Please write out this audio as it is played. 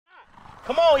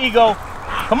Come on, Ego.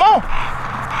 Come on.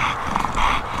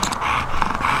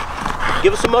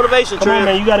 Give us some motivation, Trev. Come on,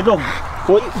 man, you gotta go.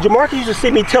 Well, Jamarcus used to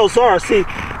see me tell Zara, see,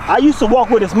 I used to walk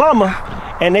with his mama,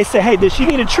 and they said, hey, does she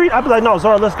need a treat? I'd be like, no,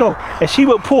 Zara, let's go. And she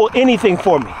would pull anything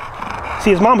for me. See,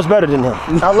 his mama's better than him.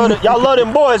 Y'all love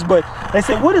them boys, but they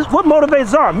said, what motivates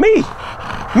Zara? Me.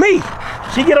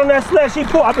 She get on that sled, she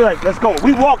pull, I'd be like, let's go.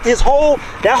 We walked that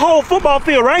whole football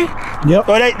field, right? Yep.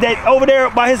 Or they over there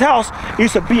by his house, it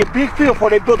used to be a big field before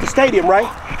they built the stadium, right?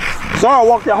 Zara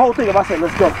walked that whole thing up. I said,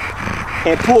 let's go.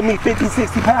 And pull me 50,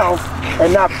 60 pounds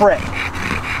and not fret.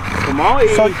 Come on, E.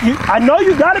 So I know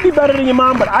you gotta be better than your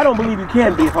mom, but I don't believe you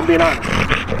can be, if I'm being honest.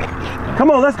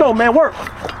 Come on, let's go, man, work,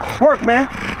 man.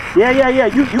 Yeah,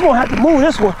 you gonna have to move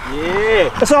this one. Yeah.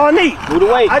 That's all I need. Move the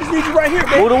weight. I just need you right here,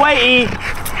 man. Move the weight, E.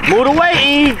 Move the weight,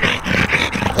 E.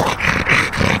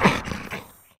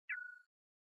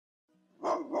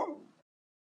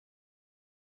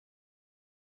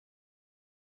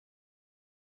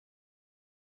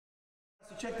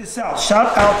 Check this out.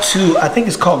 Shout out to, I think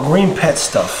it's called Green Pet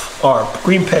Stuff, or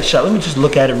Green Pet Shop. Let me just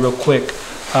look at it real quick.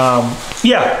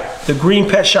 Yeah, the Green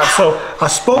Pet Shop. So I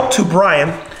spoke to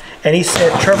Brian, and he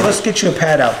said, Trevor, let's get you a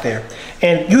pad out there.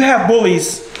 And you have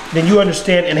bullies, then you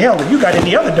understand, and hell, if you got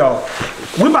any other dog,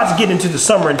 we're about to get into the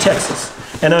summer in Texas.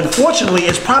 And unfortunately,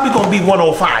 it's probably gonna be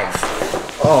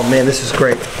 105. Oh man, this is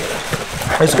great.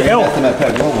 It's great.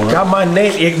 Got my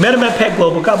name, met him at Pet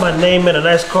Global, got my name and a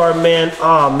nice card, man.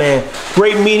 Oh man,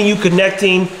 great meeting you,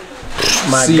 connecting.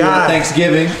 My See God. you at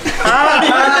Thanksgiving.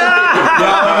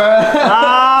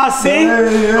 See?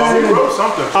 Oh, he wrote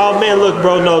something. Oh man, look,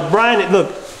 bro, no, Brian,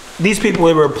 look, these people,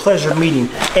 they were a pleasure meeting.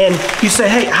 And you say,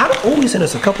 hey, he sent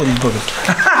us a couple of these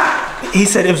boogers. He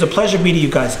said, it was a pleasure meeting you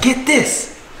guys. Get this.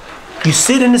 You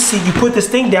sit in the seat, you put this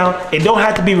thing down, it don't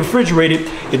have to be refrigerated.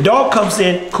 Your dog comes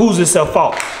in, cools itself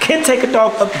off. Can take a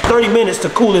dog up to 30 minutes to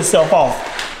cool itself off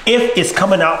if it's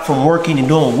coming out from working and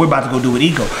doing what we're about to go do with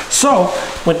Ego. So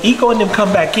when Ego and them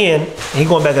come back in, and he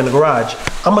going back in the garage,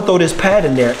 I'm gonna throw this pad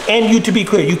in there. And you, to be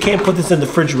clear, you can't put this in the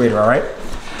refrigerator, all right?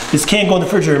 This can't go in the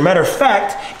refrigerator. Matter of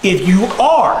fact, if you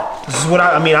are, this is what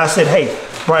I said, hey,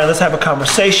 Brian, let's have a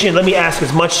conversation. Let me ask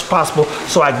as much as possible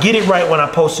so I get it right when I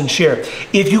post and share.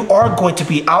 If you are going to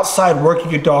be outside working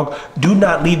your dog, do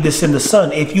not leave this in the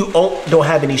sun. If you don't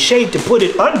have any shade to put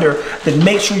it under, then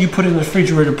make sure you put it in the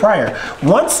refrigerator prior.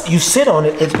 Once you sit on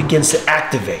it, it begins to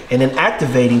activate. And in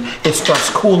activating, it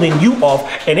starts cooling you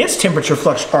off and its temperature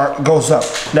flux goes up.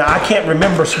 Now, I can't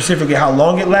remember specifically how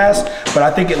long it lasts, but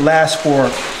I think it lasts for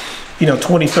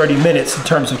 20, 30 minutes in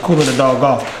terms of cooling the dog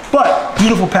off. But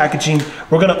beautiful packaging.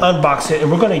 We're gonna unbox it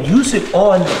and we're gonna use it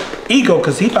on Ego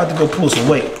because he's about to go pull some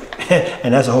weight.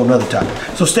 And that's a whole nother topic.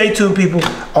 So stay tuned, people.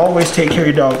 Always take care of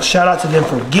your dog. Shout out to them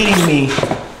for getting me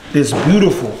this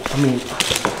beautiful,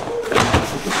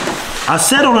 I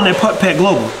settled on that Pet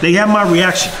Global. They have my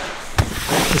reaction.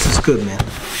 This is good, man.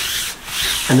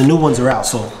 And the new ones are out,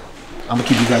 so I'm gonna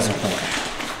keep you guys informed.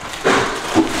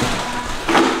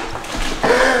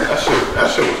 That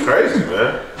shit was crazy,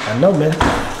 man. I know, man.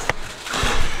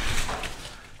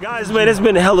 Guys, man, it's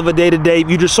been a hell of a day today.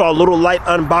 You just saw a little light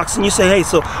unboxing. You say, hey,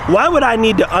 so why would I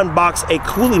need to unbox a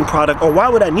cooling product, or why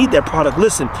would I need that product?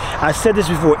 Listen, I said this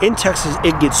before, in Texas,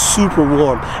 it gets super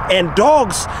warm. And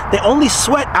dogs, they only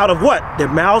sweat out of what? Their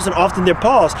mouths and often their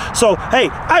paws. So, hey,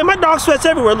 my dog sweats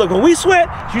everywhere. Look, when we sweat,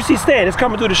 you see Stan, it's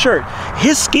coming through the shirt.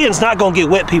 His skin's not gonna get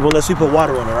wet, people, unless we put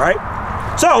water on it, all right?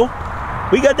 So,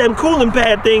 we got them cooling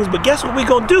pad things, but guess what we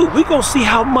gonna do? We gonna see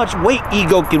how much weight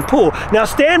Ego can pull. Now,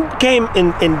 Stan came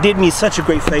and did me such a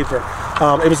great favor.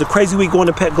 It was a crazy week going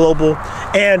to Pet Global,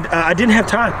 and I didn't have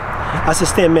time. I said,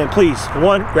 Stan, man, please,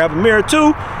 one, grab a mirror.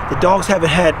 Two, the dogs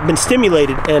haven't been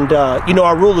stimulated, and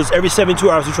our rule is every 72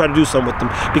 hours we try to do something with them,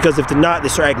 because if they're not, they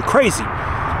start acting crazy.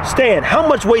 Stan, how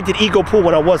much weight did Ego pull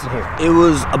when I wasn't here? It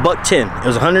was $110. It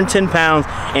was 110 pounds,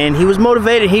 and he was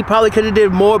motivated. He probably could have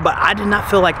did more, but I did not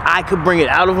feel like I could bring it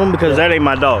out of him because that ain't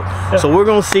my dog. Yeah. So we're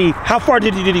gonna see. How far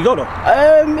did he go though?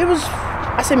 It was,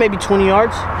 I say maybe 20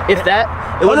 yards, if that.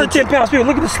 It 110 pounds. People,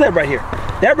 look at the sled right here.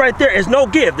 That right there is no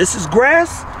give. This is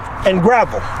grass and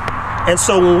gravel. And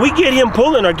so when we get him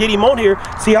pulling or get him on here,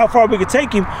 see how far we can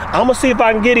take him. I'm gonna see if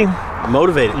I can get him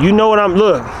motivated. You know what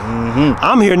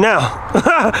I'm here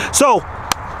now. So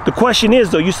the question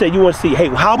is though, you said you want to see, hey,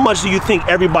 how much do you think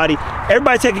everybody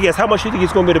take a guess, how much do you think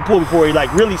he's gonna be able to pull before he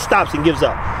like really stops and gives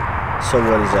up? So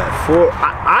what is that? 4?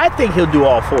 I think he'll do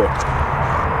all 4.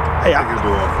 Hey, I can do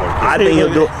all 4. I think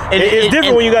he'll do it. It's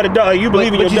different when you got a dog. You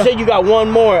believe in your dog. But you said you got one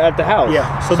more at the house.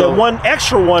 Yeah. So the one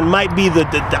extra one might be the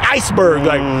iceberg.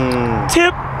 Like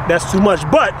tip, that's too much.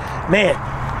 But man,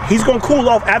 He's gonna cool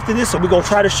off after this, so we're gonna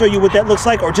try to show you what that looks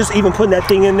like, or just even putting that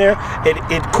thing in there.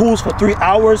 It cools for 3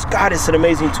 hours. God, it's an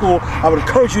amazing tool. I would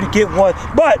encourage you to get one,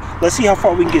 but let's see how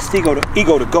far we can get Ego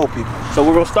to go, people. So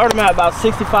we're gonna start him at about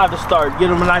 65 to start. Get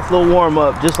him a nice little warm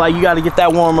up, just like you got to get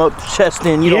that warm up chest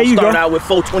in. You don't start out with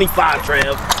 425,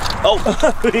 Trev. Oh,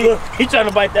 he trying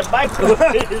to bite that bike.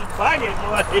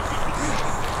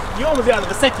 You almost got a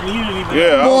vasectomy. You didn't even.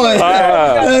 Yeah. Boy,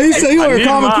 he said you were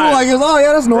calm and cool like, oh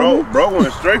yeah, that's normal. Bro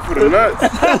went straight for the nuts.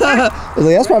 I was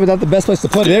like, that's probably not the best place to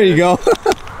put it. There you go. Come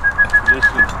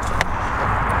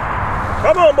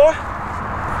on, boy.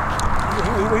 He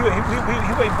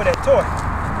waiting for that toy.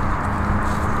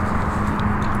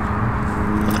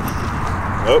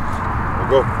 Up. We'll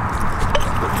go.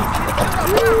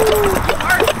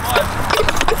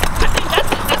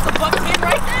 That's a buck pin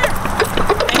right there.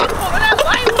 And he's pulling that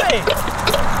lightweight.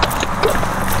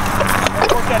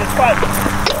 Work at his fight.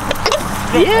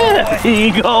 Yeah,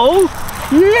 Ego.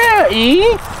 Yeah,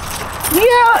 E.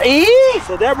 Yeah, E.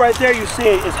 So that right there you see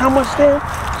is how much there?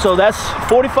 So that's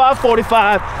 45,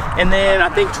 45, and then I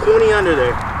think 20 under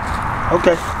there.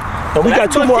 Okay. And we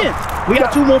got two more. 10. We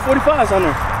got 2 more 45s on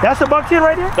there. That's a $110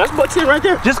 right there? That's $110 right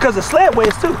there. Just because the sled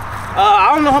weighs too.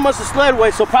 I don't know how much the sled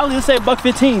weighs, so probably let's say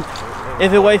 $115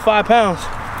 if it weighs 5 pounds.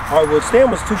 All right, well,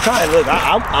 Stan was too kind. Look,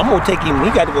 I'm going to take him.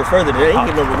 He got to go further than that. He ain't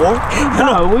get no reward.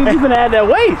 No, we even add that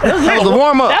weight. That was a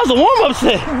warm-up. That was a warm-up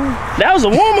set. That was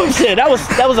a warm-up set. That was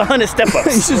 100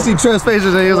 step-ups. You should see Trev's face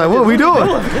today. He was like, what are we doing?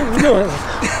 All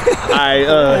right,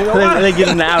 let's get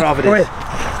him out of it.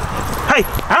 Hey,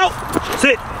 out,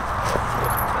 sit.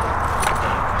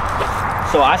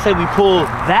 So I say we pull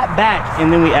that back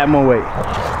and then we add more weight.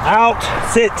 Out,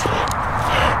 sit.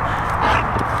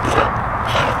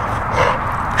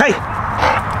 Hey,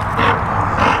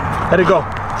 let it go.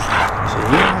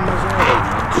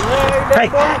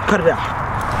 Hey, cut it out.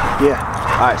 Yeah.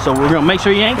 All right, so we're gonna make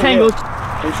sure you ain't tangled.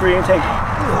 Make sure you ain't tangled.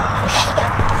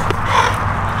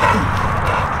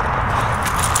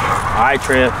 All right,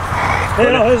 Trev. Hey,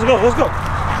 no, let's go, let's go.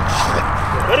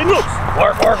 Let it loose.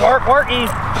 Work, E.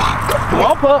 Come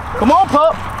on, pup. Come on,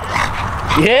 pup.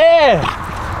 Yeah.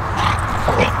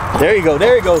 There you go.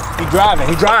 He's driving.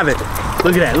 Look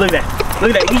at that.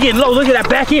 He getting low. Look at that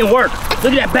back end work.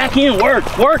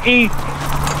 Work, E.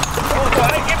 Oh, no, I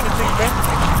ain't giving it to you, man.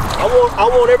 I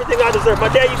want everything I deserve. My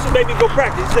dad used to make me go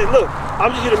practice. He said, look,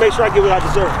 I'm just here to make sure I get what I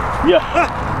deserve. Yeah.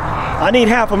 I need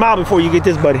half a mile before you get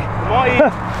this, buddy. Come on, E.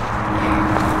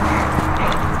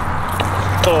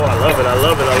 Oh, I love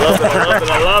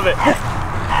it.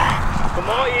 Come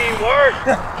on, E.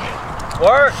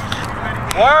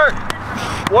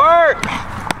 Work.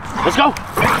 Let's go.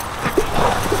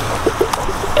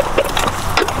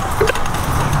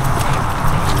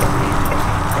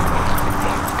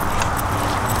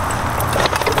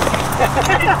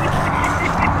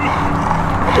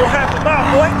 Go half a mile,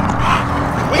 boy.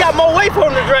 We got more weight for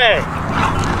him to drag.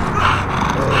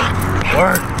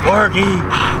 Work,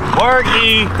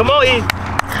 E. Come on, E.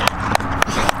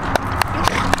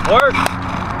 Work.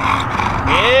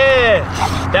 Yeah.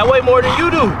 That way more than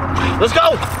you do. Let's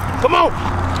go. Come on,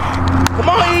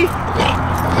 E.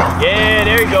 Yeah,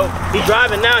 there you go. He's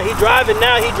driving now. He said,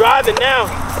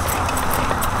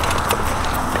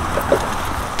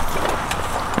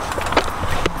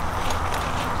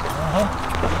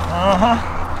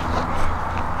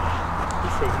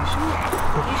 you sure?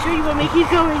 You sure you want me to keep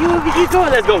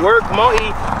going? Let's go work. Come on,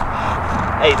 E.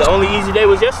 Hey, the only easy day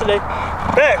was yesterday.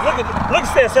 Man, look at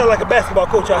Stan sound like a basketball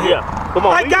coach out here. Yeah. Come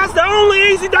on. I guess the only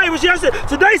easy day was yesterday.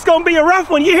 Today's gonna be a rough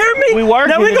one. You hear me? We working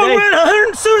now we gonna today. run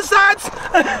 100 suicides.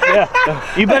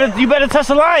 Yeah. You better touch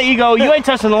the line, Ego. You ain't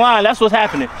touching the line. That's what's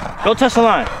happening. Go touch the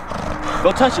line.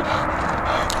 Go touch it.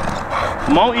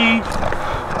 Come on, E.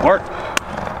 Work.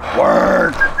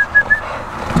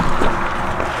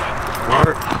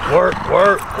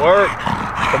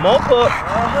 Come on, pup.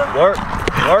 Work.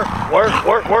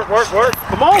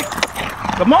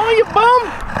 Come on, you bum.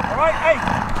 All right, hey,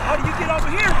 how do you get over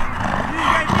here?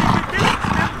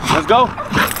 Let's go.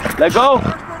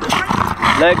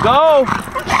 Let go.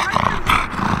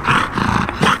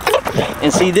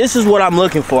 And see, this is what I'm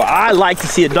looking for. I like to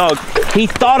see a dog. He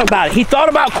thought about it. He thought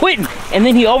about quitting, and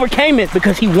then he overcame it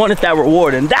because he wanted that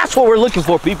reward. And that's what we're looking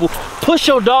for, people. Push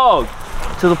your dog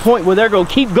to the point where they're going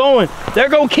to keep going. They're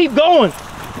going to keep going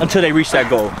until they reach that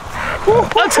goal.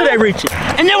 Until they reach it.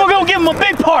 And then we're going to give them a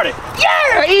big party.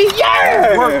 Yeah,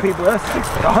 yeah. Work, people. That's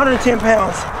 110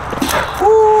 pounds.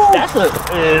 That's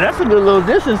a good little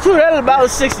distance, too. That's about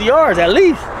 60 yards at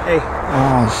least. Hey.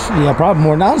 Yeah, probably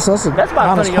more now. So that's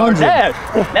about 20 yards dash.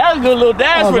 That was a good little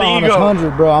dash for the Ego.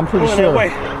 100, bro. I'm pretty sure. We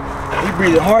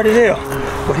breathing hard as hell.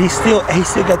 But he still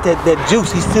got that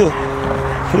juice. He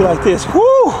like this.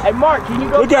 Woo! Hey Mark, can you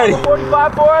go Look at down to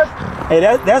 45 for us? Hey,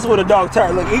 that's what a dog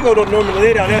tired. Look, Ego don't normally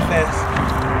lay down that fast.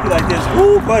 He like this.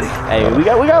 Woo, buddy. Hey, we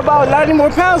got about 90 more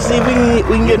pounds. See if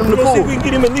we can get him to We'll see if pull. we can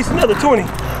get him at least another 20.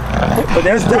 But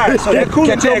that's tired. So that cooler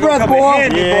Catch your tag breath, gonna come in boy.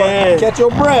 handy, Yeah. boy. Catch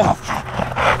your breath.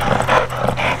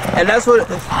 And that's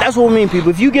what we mean, people.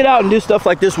 If you get out and do stuff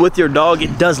like this with your dog,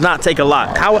 it does not take a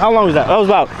lot. How long was that? That was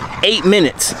about 8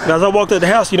 minutes. As I walked out the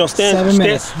house, you know, 7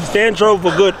 minutes. Stan drove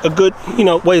a good, you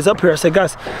know, ways up here. I said,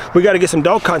 guys, we got to get some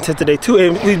dog content today too.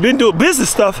 And we've been doing business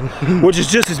stuff, which is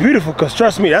just as beautiful. Cause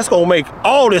trust me, that's gonna make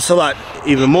all this a lot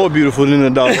Even more beautiful than the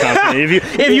dog content.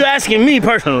 if you asking me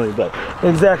personally, but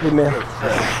exactly, man.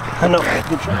 I know.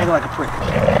 You're trying like a prick.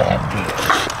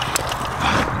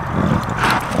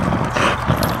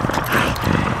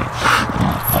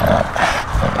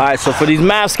 all right. So for these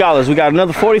math scholars, we got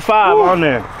another 45 on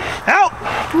there. Out.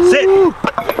 Sit.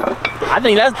 I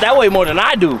think that way more than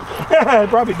I do. It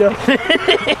probably does.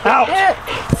 Out.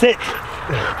 Sit.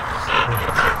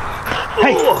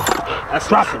 Hey. That's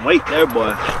dropping weight there,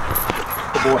 boy.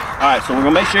 Good boy. All right, so we're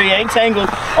gonna make sure you ain't tangled.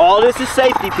 All this is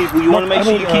safety, people. You want to make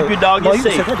sure you keep your dog no, you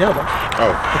safe. can set that down, bro.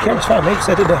 Oh. The camera's fine, man. You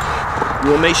set it down.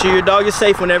 You want to make sure your dog is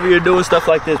safe whenever you're doing stuff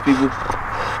like this, people.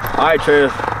 All right,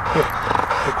 Trev.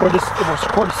 Record this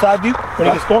side view when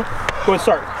it gets going. Go ahead and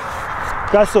start.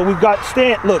 Guys, so we've got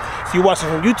Stan. Look, if you're watching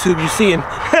from YouTube, you're seeing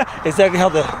exactly how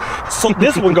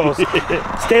this one goes.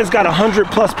 Stan's got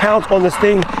 100+ pounds on this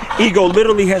thing. Ego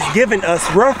literally has given us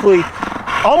roughly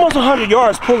almost 100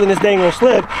 yards pulling this dang on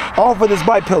sled off of this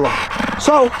bike pillow.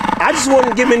 So I just wanted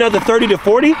to give me another 30 to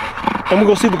 40, and we're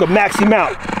gonna see if we can max him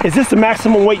out. Is this the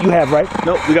maximum weight you have, right?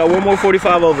 Nope, we got one more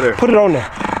 45 over there. Put it on there.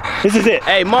 This is it.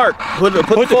 Hey, Mark, put the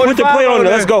Put the 45 plate on over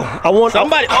there. Let's go. I want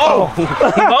Somebody. Oh,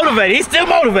 he motivated. He's still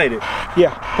motivated.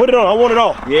 Yeah, put it on. I want it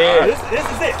all. Yeah. This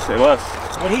is it. Say what?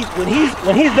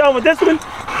 When he's done with this one,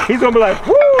 he's gonna be like,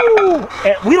 woo!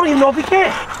 And we don't even know if he can.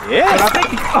 Yeah. And I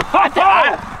think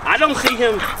I don't see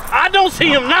him. I don't see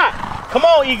him not. Come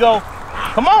on, Ego.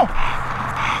 Come on.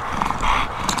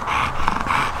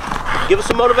 Give us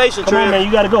some motivation, come on, Trev. man,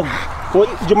 you gotta go. Well,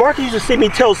 Jamarca used to see me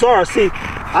tell Zara, see,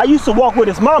 I used to walk with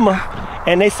his mama,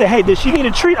 and they said, hey, does she need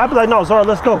a treat? I'd be like, no, Zara,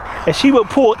 let's go. And she would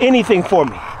pull anything for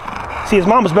me. See, his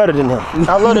mama's better than him.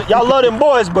 Y'all love them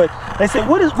boys, but they said,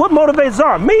 what motivates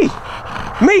Zara? Me.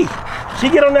 She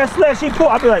get on that sled, she pull,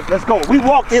 I'd be like, let's go. We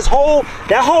walked that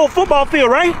whole football field,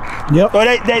 right? Yep. Or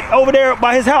they over there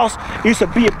by his house, it used to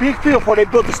be a big field before they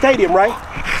built the stadium, right?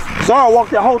 Zara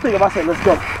walked that whole thing, if I said, let's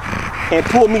go. And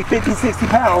pull me 50, 60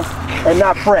 pounds and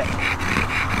not fret.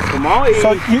 Come on,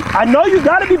 So I know you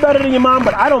gotta be better than your mom,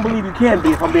 but I don't believe you can be,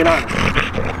 if I'm being honest.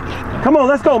 Come on,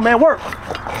 let's go, man, work,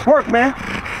 man.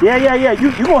 Yeah, you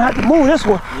gonna have to move this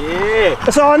one. Yeah.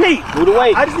 That's all I need. Move the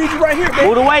weight. I just need you right here, man.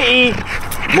 Move the weight, E.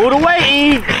 Move the weight,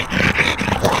 E.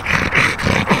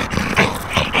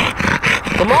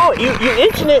 Come on, you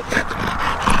itching it.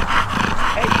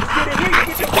 Hey, you get in here, you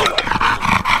get your pillow.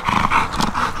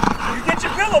 You get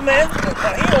your pillow, man.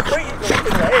 He don't bring you.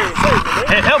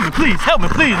 Hey, help me,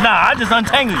 please. Nah, I just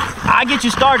untangled you. I get you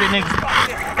started, nigga.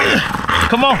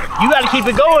 Come on, you gotta keep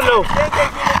it going, though.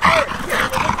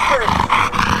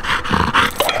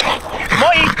 Come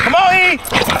on, E. Come on, E.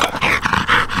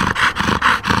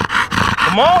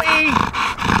 Come on, E.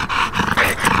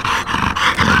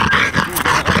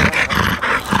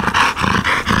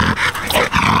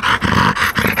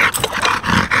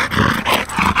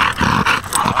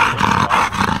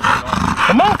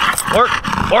 Come on. Work.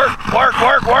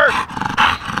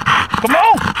 Come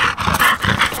on.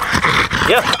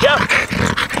 Yeah.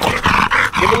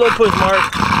 Give it a little push, Mark.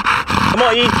 Come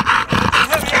on, E.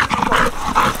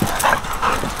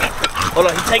 Hold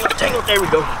on, he tangled. There we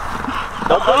go.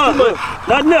 Don't push too much.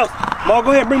 Nothing else. Mark,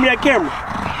 go ahead and bring me that camera.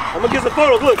 I'm gonna get some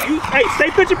photos. Look, hey,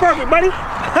 stay picture perfect, buddy.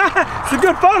 It's a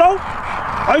good photo.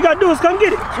 All you gotta do is come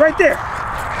get it. It's right there.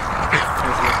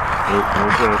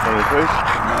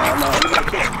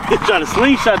 He's trying to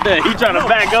slingshot that. He's trying to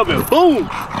back up and boom.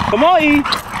 Come on, E.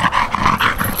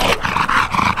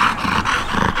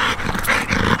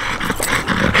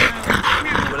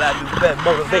 What I do best,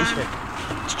 motivation.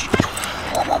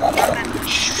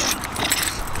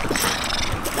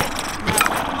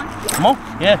 Come on,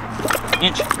 yeah.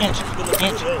 Inch.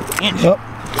 Yep.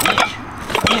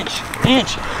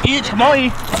 Inch.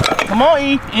 Come on,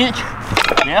 E. Inch.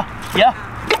 Yeah.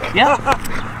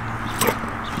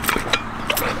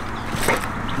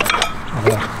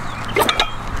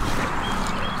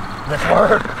 Let's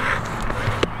work.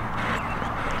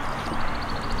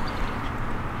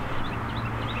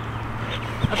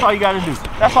 That's all you gotta do.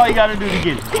 That's all you gotta do to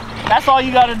get it. That's all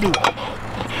you gotta do.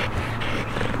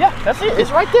 That's it.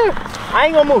 It's right there. I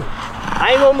ain't gonna move. I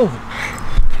ain't gonna move.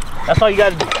 That's all you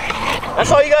gotta do.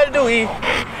 That's all you gotta do, E.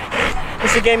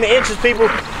 It's a game of inches, people.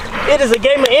 It is a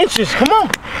game of inches. Come on.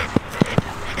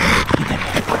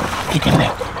 Get that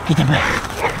back. Get that back.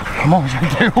 Come on, it's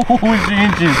right there. Ooh, it's the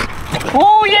inches.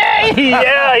 Oh, yeah, E.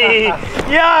 Yeah, E.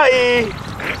 Yeah, E.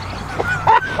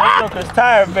 That joker's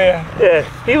tired, man. Yeah,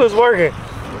 he was working.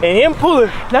 And him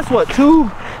pulling, that's what,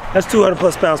 That's 200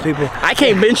 plus pounds, people. I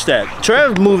can't bench that.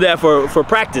 Trev moved that for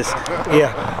practice.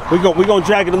 Yeah, we gonna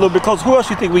drag it a little bit closer. Who else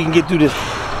you think we can get through this?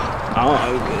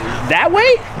 That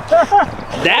way?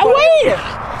 That way?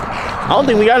 I don't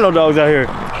think we got no dogs out here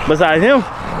besides him.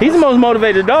 He's the most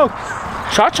motivated dog.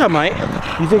 Cha-Cha might.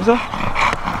 You think so?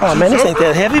 Oh man, this ain't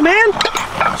that heavy, man.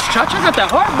 Cha-Cha got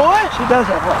that heart, boy. She does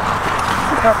have heart.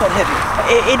 Not that heavy.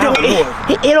 It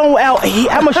don't out.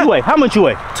 How much you weigh? How much you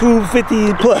weigh?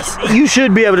 250 plus. You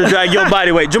should be able to drag your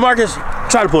body weight. Jamarcus,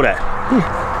 try to pull that.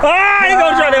 Ah, he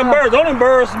gonna try to embarrass. Don't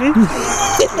embarrass me. He's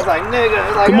like, nigga.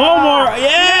 Like, Come on, Mark.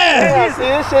 Yeah. See,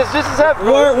 this shit's just as heavy.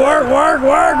 Work.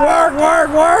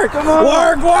 Come on.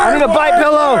 Work. I need a bite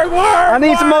pillow. I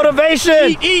need some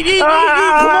motivation. Eat. Come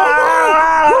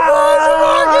on,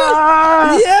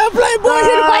 Jamarcus. Yeah, Playboy.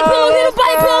 Hit a bite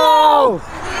pillow.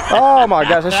 Oh my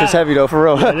gosh, that shit's heavy though, for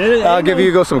real. I'll give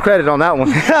you some credit on that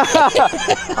one.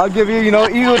 I'll give you,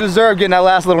 you deserve getting that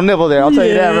last little nibble there. I'll tell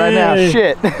you that right now.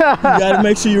 Shit. You gotta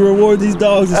make sure you reward these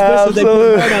dogs, especially if they put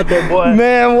their heart out there, boy.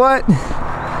 Man, what?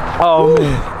 Oh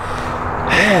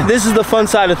man. This is the fun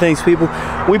side of things, people.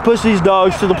 We push these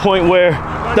dogs to the point where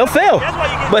they'll fail,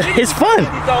 but it's fun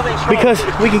because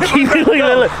we can keep it.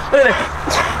 Look.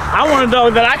 I want a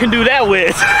dog that I can do that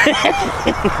with.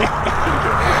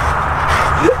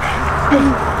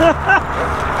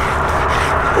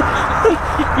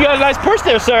 You got a nice purse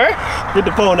there, sir. Get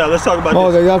the phone out. Let's talk about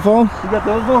Oh, this. they got a phone? You got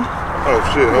those phone?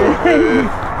 Oh shit, yeah.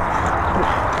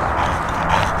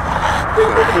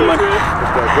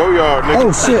 It's that go yard, nigga.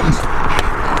 Oh shit.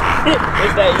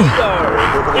 It's that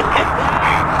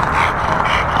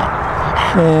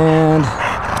And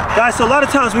Guys, so a lot of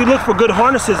times we look for good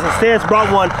harnesses, and Stan's brought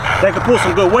one that can pull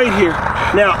some good weight here.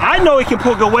 Now, I know he can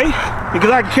pull good weight because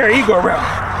I can carry Igor around.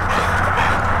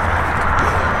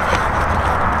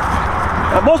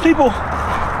 Now, most people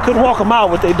couldn't walk a mile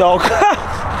with their dog.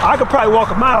 I could probably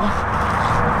walk a mile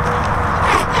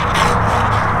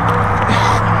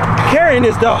carrying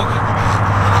this dog.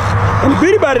 And the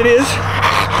beauty about it is,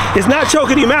 it's not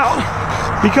choking him out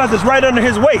because it's right under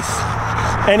his waist.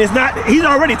 And it's not, he's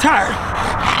already tired.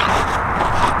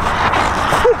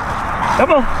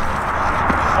 Come on.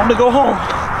 I'm gonna go home.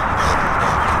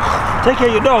 Take care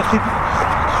of your dogs, people.